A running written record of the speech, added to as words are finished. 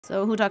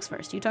So who talks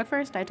first? You talk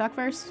first? I talk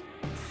first?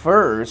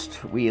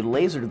 First, we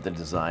lasered the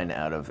design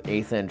out of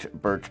 1/8 inch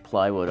birch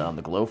plywood on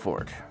the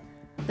Glowforge.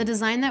 The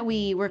design that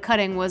we were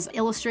cutting was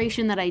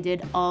illustration that I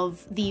did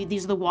of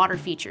these are the water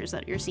features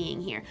that you're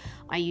seeing here.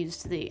 I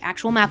used the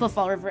actual map of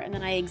Fall River, and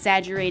then I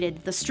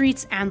exaggerated the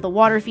streets and the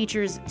water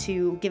features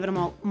to give it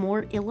a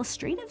more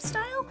illustrative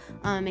style,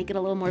 make it a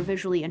little more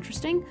visually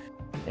interesting.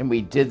 And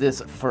we did this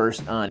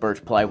first on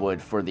birch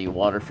plywood for the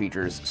water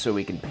features so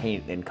we can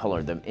paint and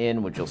color them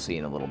in, which you'll see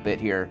in a little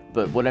bit here.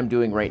 But what I'm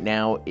doing right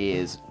now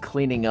is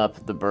cleaning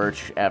up the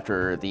birch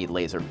after the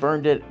laser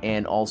burned it,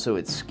 and also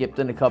it skipped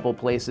in a couple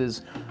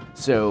places,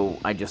 so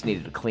I just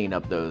needed to clean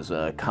up those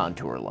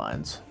contour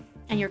lines.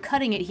 And you're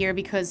cutting it here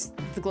because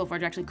the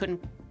Glowforge actually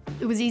couldn't.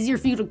 It was easier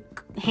for you to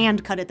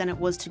hand cut it than it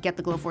was to get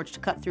the Glowforge to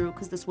cut through,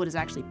 because this wood is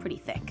actually pretty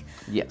thick.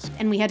 Yes.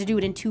 And we had to do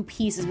it in 2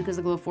 pieces because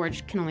the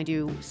Glowforge can only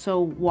do so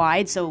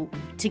wide. So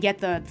to get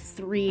the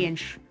 3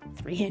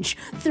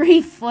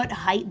 foot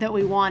height that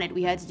we wanted,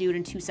 we had to do it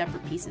in 2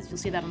 separate pieces. You'll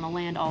see that on the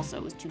land also,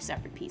 it was 2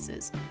 separate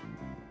pieces.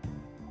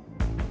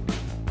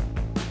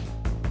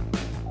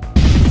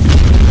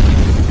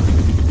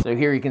 So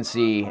here you can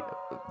see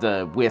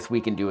the width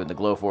we can do in the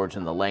Glowforge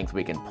and the length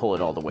we can pull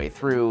it all the way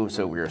through.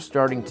 So we're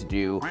starting to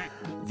do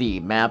the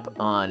map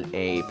on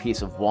a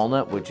piece of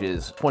walnut, which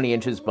is 20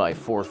 inches by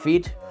 4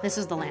 feet. This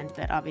is the land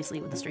bit,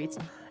 obviously, with the streets.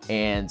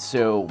 And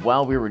so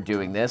while we were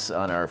doing this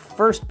on our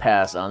first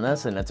pass on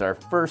this, and it's our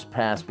first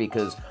pass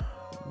because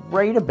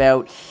right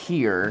about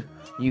here,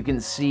 you can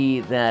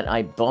see that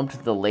I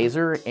bumped the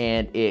laser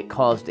and it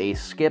caused a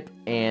skip,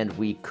 and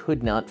we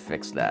could not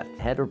fix that.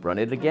 Had to run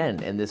it again,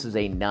 and this is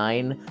a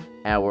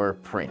 9-hour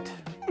print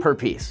per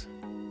piece.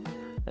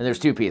 And there's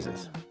 2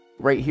 pieces.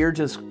 Right here,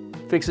 just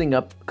fixing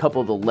up a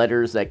couple of the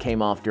letters that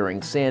came off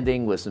during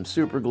sanding with some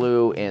super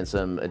glue and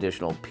some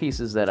additional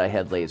pieces that I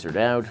had lasered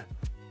out.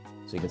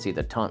 So you can see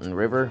the Taunton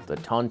River, the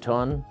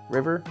Taunton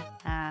River.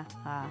 I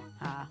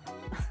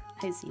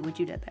see what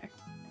you did there.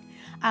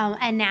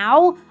 And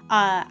now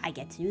I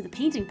get to do the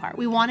painting part.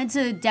 We wanted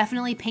to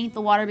definitely paint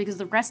the water because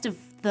the rest of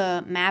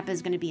the map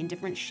is going to be in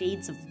different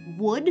shades of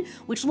wood,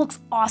 which looks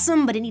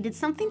awesome, but it needed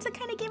something to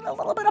kind of give it a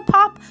little bit of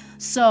pop.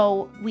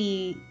 So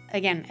we,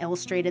 again,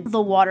 illustrated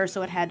the water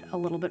so it had a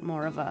little bit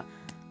more of a...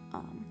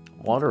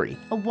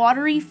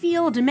 watery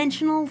feel,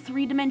 dimensional, not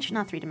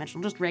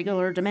three-dimensional, just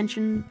regular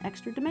dimension,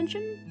 extra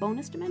dimension,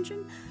 bonus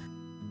dimension.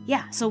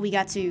 Yeah, so we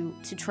got to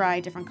try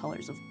different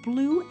colors of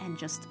blue and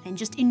just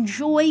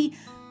enjoy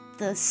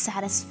the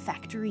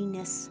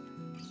satisfactoriness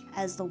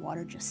as the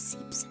water just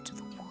seeps into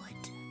the wood.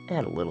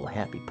 Add a little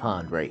happy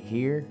pond right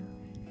here.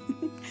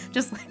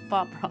 Just like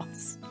Bob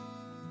Ross.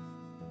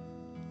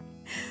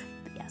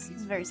 But yes,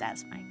 it's very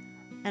satisfying.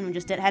 And we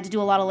just had to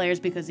do a lot of layers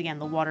because, again,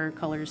 the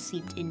watercolors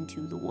seeped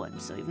into the wood.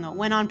 So even though it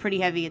went on pretty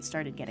heavy, it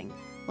started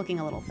looking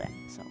a little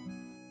thin. So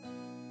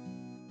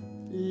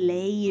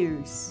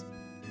layers,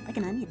 like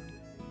an onion.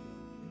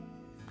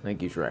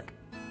 Thank you, Shrek.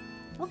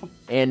 Welcome.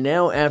 And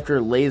now, after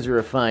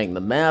laserifying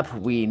the map,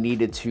 we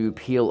needed to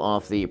peel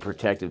off the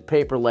protective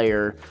paper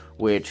layer,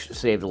 which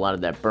saved a lot of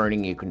that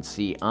burning you can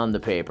see on the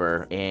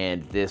paper,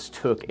 and this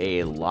took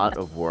a lot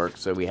of work,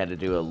 so we had to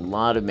do a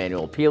lot of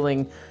manual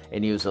peeling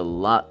and use a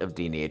lot of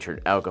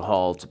denatured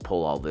alcohol to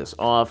pull all this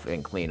off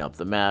and clean up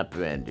the map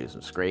and do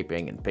some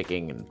scraping and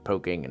picking and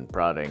poking and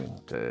prodding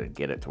to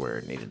get it to where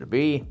it needed to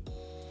be.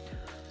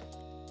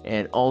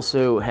 And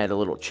also had a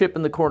little chip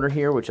in the corner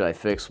here, which I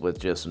fixed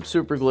with just some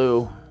super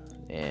glue,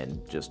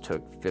 and just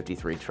took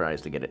 53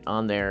 tries to get it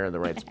on there in the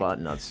right spot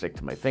and not stick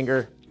to my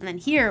finger. And then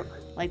here,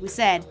 like we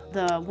said,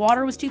 the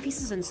water was 2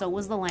 pieces and so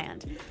was the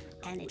land.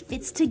 And it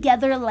fits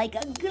together like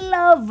a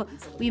glove.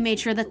 We made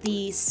sure that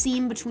the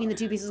seam between the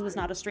 2 pieces was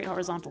not a straight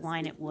horizontal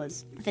line. It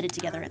was fitted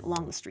together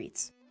along the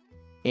streets.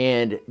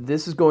 And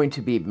this is going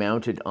to be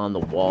mounted on the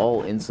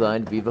wall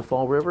inside Viva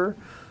Fall River.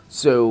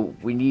 So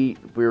we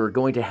were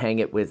going to hang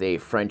it with a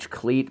French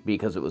cleat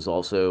because it was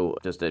also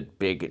just a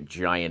big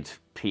giant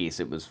piece.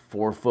 It was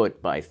 4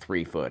 foot by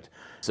 3 foot.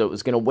 So it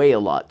was going to weigh a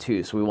lot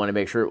too. So we want to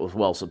make sure it was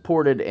well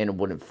supported and it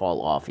wouldn't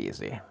fall off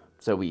easy.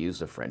 So we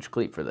used a French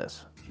cleat for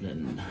this.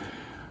 Then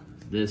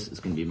this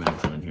is going to be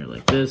mounted on here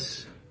like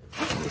this.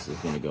 This is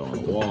going to go on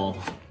the wall.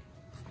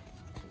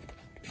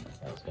 That's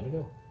how it's going to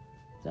go.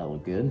 Does that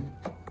look good?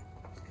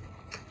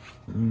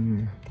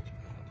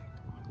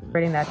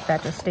 Rating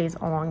that just stays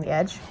along the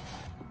edge.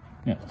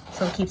 Yeah.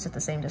 So it keeps it the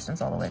same distance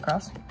all the way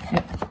across.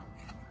 Yep.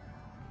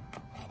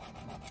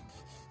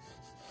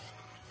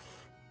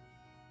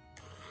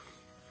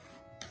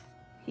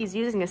 He's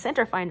using a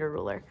center finder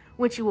ruler,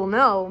 which you will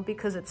know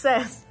because it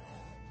says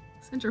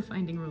center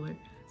finding ruler.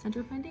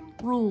 Center finding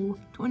rule,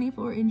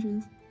 24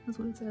 inches. That's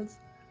what it says.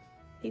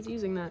 He's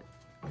using that.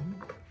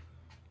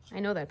 I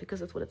know that because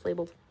that's what it's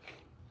labeled.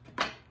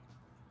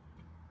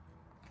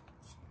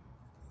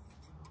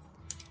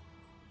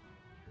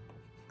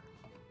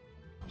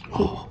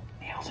 Oh,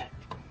 nailed it.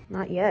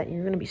 Not yet.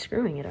 You're going to be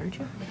screwing it, aren't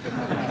you?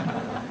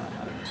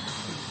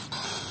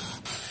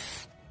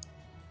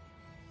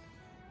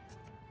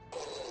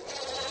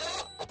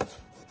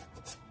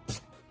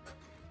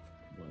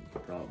 What's the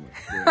problem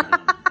with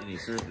any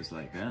surface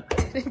like that.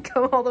 Didn't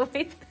go all the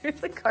way through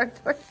the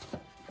cardboard.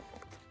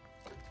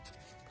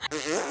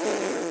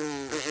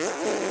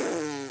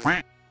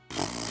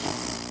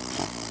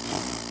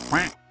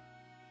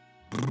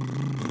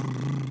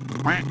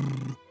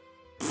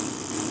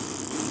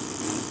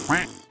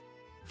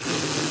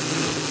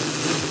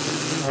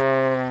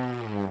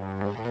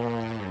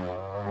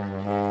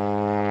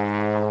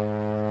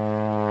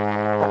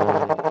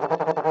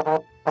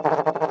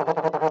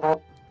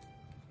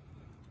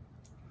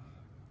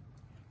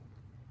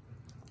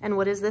 And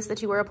what is this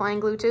that you were applying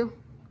glue to?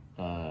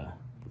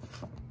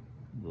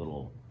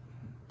 Little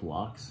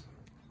blocks.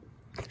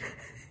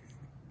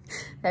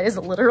 That is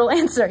a literal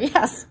answer,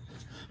 yes.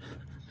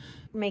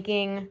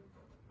 Making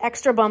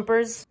extra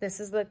bumpers. This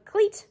is the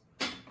cleat.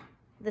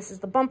 This is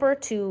the bumper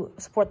to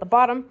support the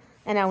bottom.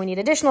 And now we need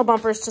additional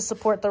bumpers to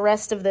support the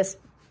rest of this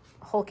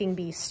hulking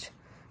beast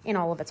in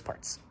all of its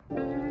parts.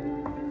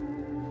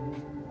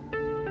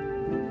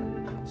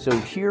 So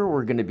here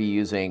we're going to be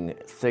using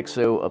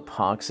Thixo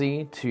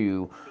epoxy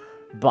to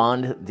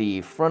bond the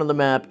front of the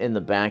map and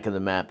the back of the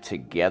map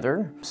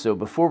together. So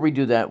before we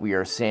do that, we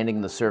are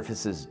sanding the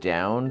surfaces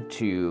down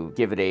to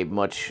give it a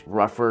much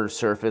rougher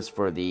surface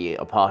for the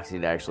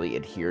epoxy to actually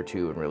adhere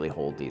to and really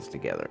hold these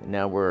together.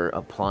 Now we're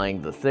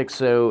applying the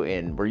Thixo,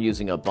 and we're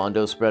using a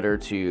Bondo spreader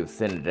to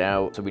thin it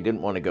out. So we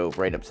didn't want to go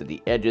right up to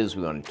the edges.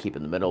 We wanted to keep it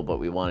in the middle, but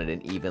we wanted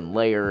an even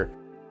layer.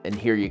 And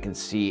here you can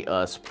see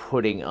us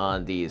putting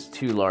on these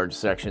two large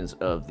sections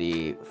of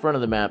the front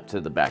of the map to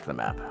the back of the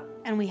map.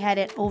 And we had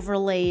it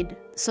overlaid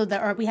so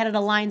that, or we had it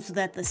aligned so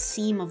that the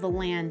seam of the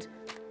land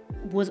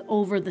was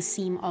over the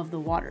seam of the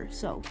water,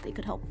 so they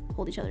could help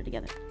hold each other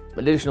together.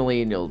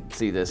 Additionally, and you'll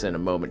see this in a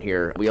moment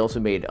here, we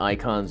also made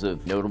icons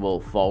of notable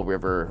Fall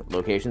River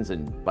locations,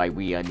 and by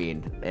we I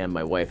mean and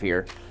my wife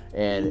here.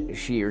 And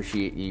you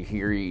can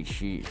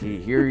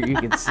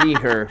see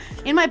her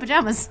in my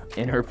pajamas.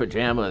 In her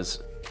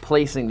pajamas,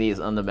 placing these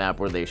on the map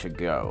where they should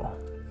go.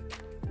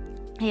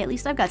 Hey, at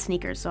least I've got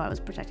sneakers, so I was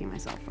protecting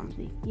myself from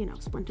the,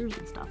 splinters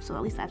and stuff, so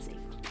at least that's safe.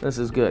 This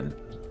is good.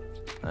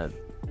 That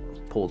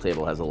pool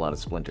table has a lot of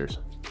splinters.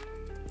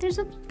 There's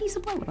a piece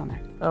of plywood on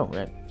there. Oh,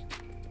 right.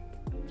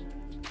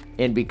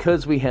 And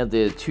because we had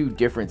the two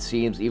different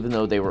seams, even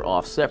though they were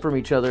offset from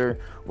each other,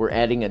 we're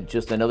adding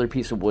just another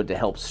piece of wood to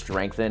help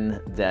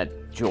strengthen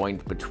that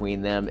joint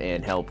between them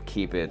and help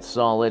keep it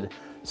solid.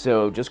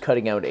 So just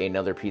cutting out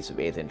another piece of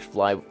 1/8 inch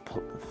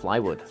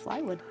plywood.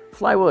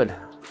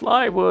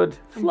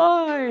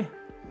 Fly!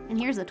 And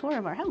here's a tour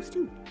of our house,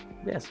 too.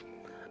 Yes.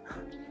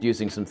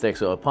 Using some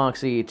Thixo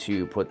epoxy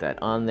to put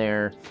that on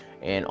there.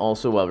 And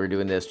also while we're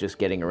doing this, just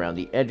getting around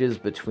the edges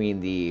between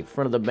the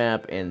front of the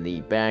map and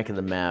the back of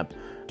the map,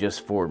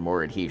 just for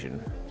more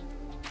adhesion.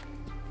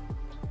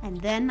 And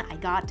then I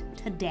got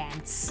to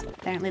dance.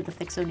 Apparently the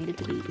Thixo needed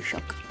to be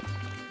shook.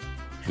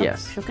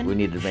 Yes, shooken, we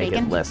need to make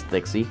shaken. it less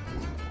thicksy.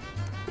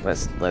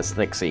 Less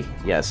thicksy,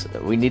 yes.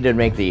 We need to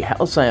make the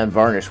Halcyon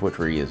Varnish, which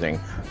we're using,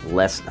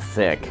 less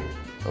thick,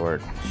 or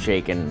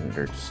shaken,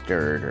 or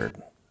stirred, or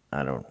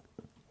I don't...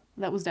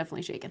 That was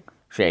definitely shaken.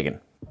 Shaken.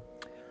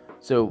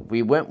 So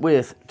we went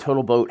with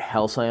Total Boat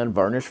Halcyon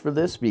Varnish for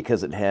this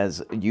because it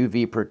has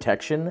UV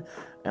protection.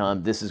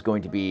 This is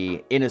going to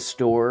be in a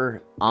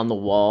store, on the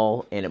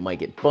wall, and it might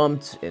get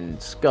bumped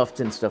and scuffed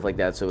and stuff like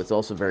that, so it's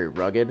also very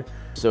rugged.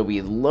 So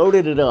we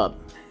loaded it up.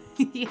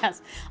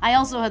 Yes. I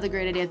also had the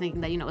great idea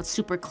thinking that, it's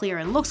super clear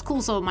and looks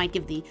cool, so it might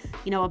give the,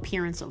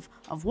 appearance of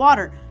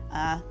water.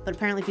 But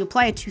apparently if you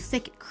apply it too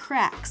thick, it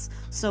cracks.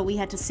 So we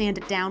had to sand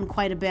it down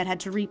quite a bit, had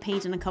to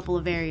repaint in a couple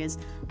of areas,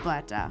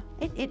 but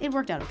it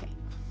worked out okay.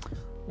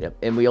 Yep,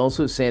 and we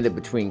also sanded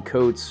between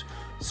coats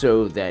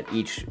so that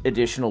each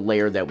additional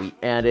layer that we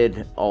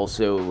added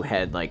also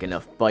had like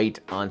enough bite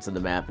onto the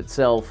map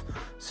itself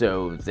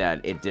so that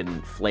it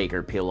didn't flake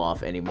or peel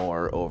off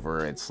anymore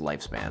over its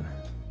lifespan.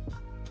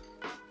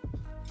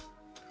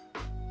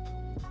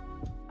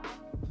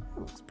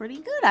 Looks pretty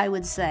good, I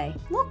would say.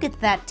 Look at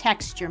that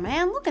texture,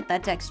 man. Look at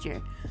that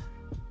texture.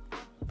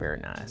 Very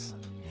nice.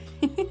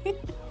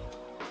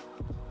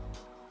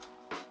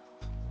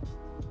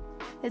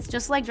 It's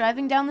just like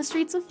driving down the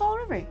streets of Fall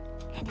River.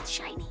 And it's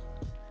shiny.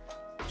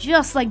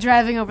 Just like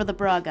driving over the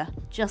Braga.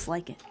 Just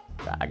like it.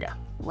 Braga.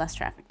 Less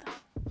traffic, though.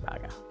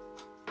 Braga.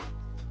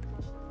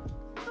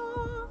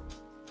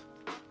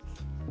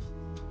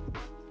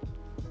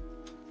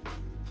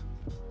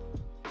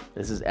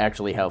 This is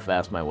actually how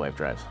fast my wife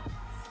drives.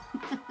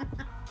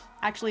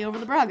 Actually over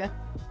the Braga.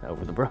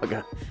 Over the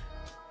Braga.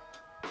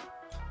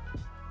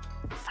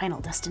 Final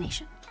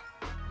destination.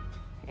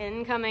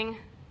 Incoming.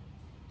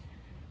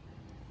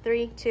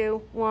 3,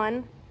 2,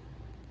 1.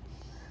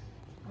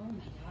 Oh my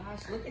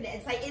gosh, look at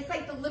it. It's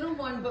like the little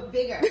one but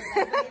bigger. It's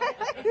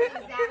the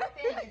exact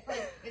thing.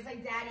 It's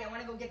like Daddy, I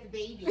want to go get the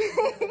baby. This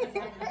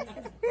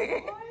is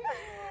gorgeous.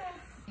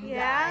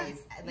 Yeah?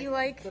 Guys, You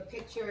like the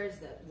pictures,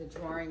 the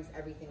drawings,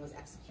 everything was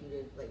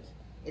executed like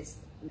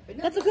it's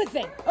That's a good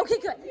thing. Okay,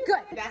 good.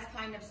 Best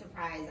kind of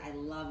surprise. I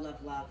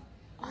love.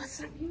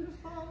 Awesome.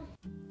 Beautiful.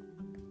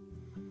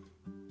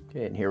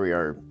 Okay, and here we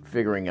are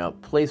figuring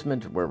out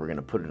placement, where we're going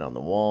to put it on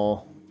the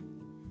wall,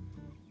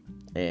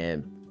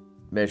 and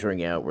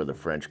measuring out where the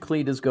French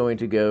cleat is going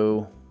to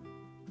go.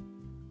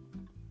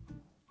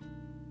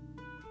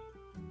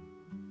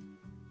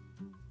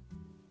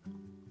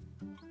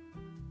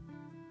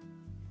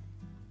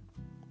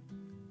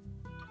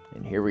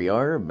 And here we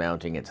are,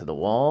 mounting it to the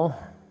wall.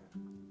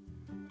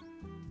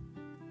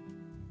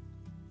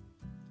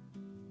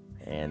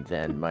 And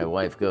then my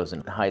wife goes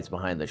and hides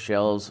behind the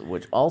shelves,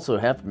 which also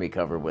happen to be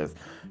covered with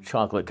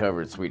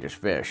chocolate-covered Swedish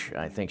fish.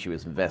 I think she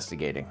was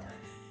investigating.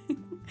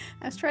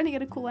 I was trying to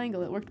get a cool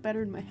angle. It worked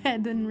better in my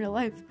head than in real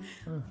life.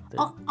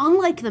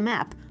 Unlike the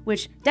map,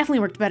 which definitely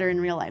worked better in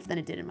real life than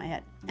it did in my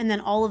head. And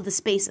then all of the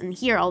space in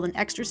here, all the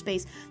extra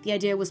space, the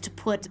idea was to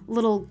put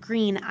little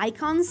green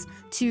icons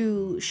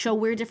to show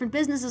where different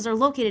businesses are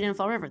located in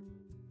Fall River.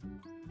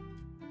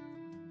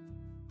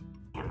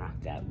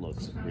 That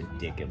looks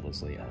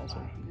ridiculously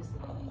awesome.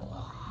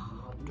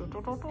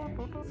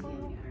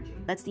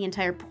 That's the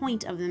entire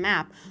point of the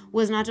map,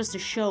 was not just to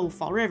show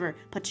Fall River,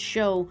 but to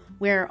show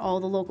where all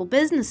the local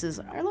businesses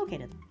are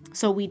located.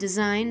 So we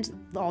designed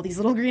all these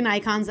little green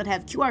icons that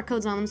have QR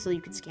codes on them so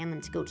you could scan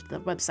them to go to the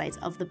websites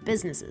of the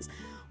businesses.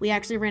 We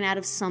actually ran out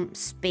of some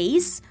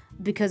space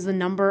because the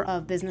number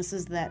of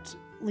businesses that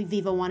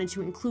Viva wanted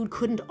to include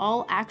couldn't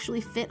all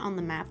actually fit on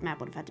the map. The map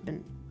would have had to have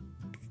been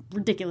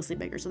ridiculously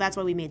bigger. So that's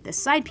why we made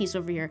this side piece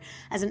over here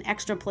as an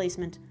extra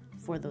placement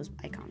for those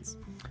icons.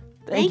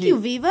 Thank you,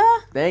 Viva.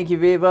 Thank you,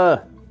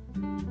 Viva.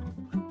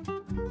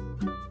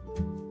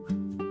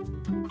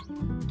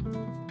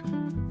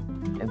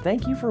 And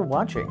thank you for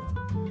watching.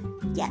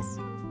 Yes.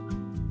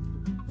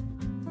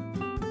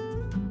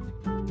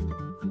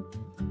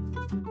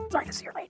 Sorry to see you late.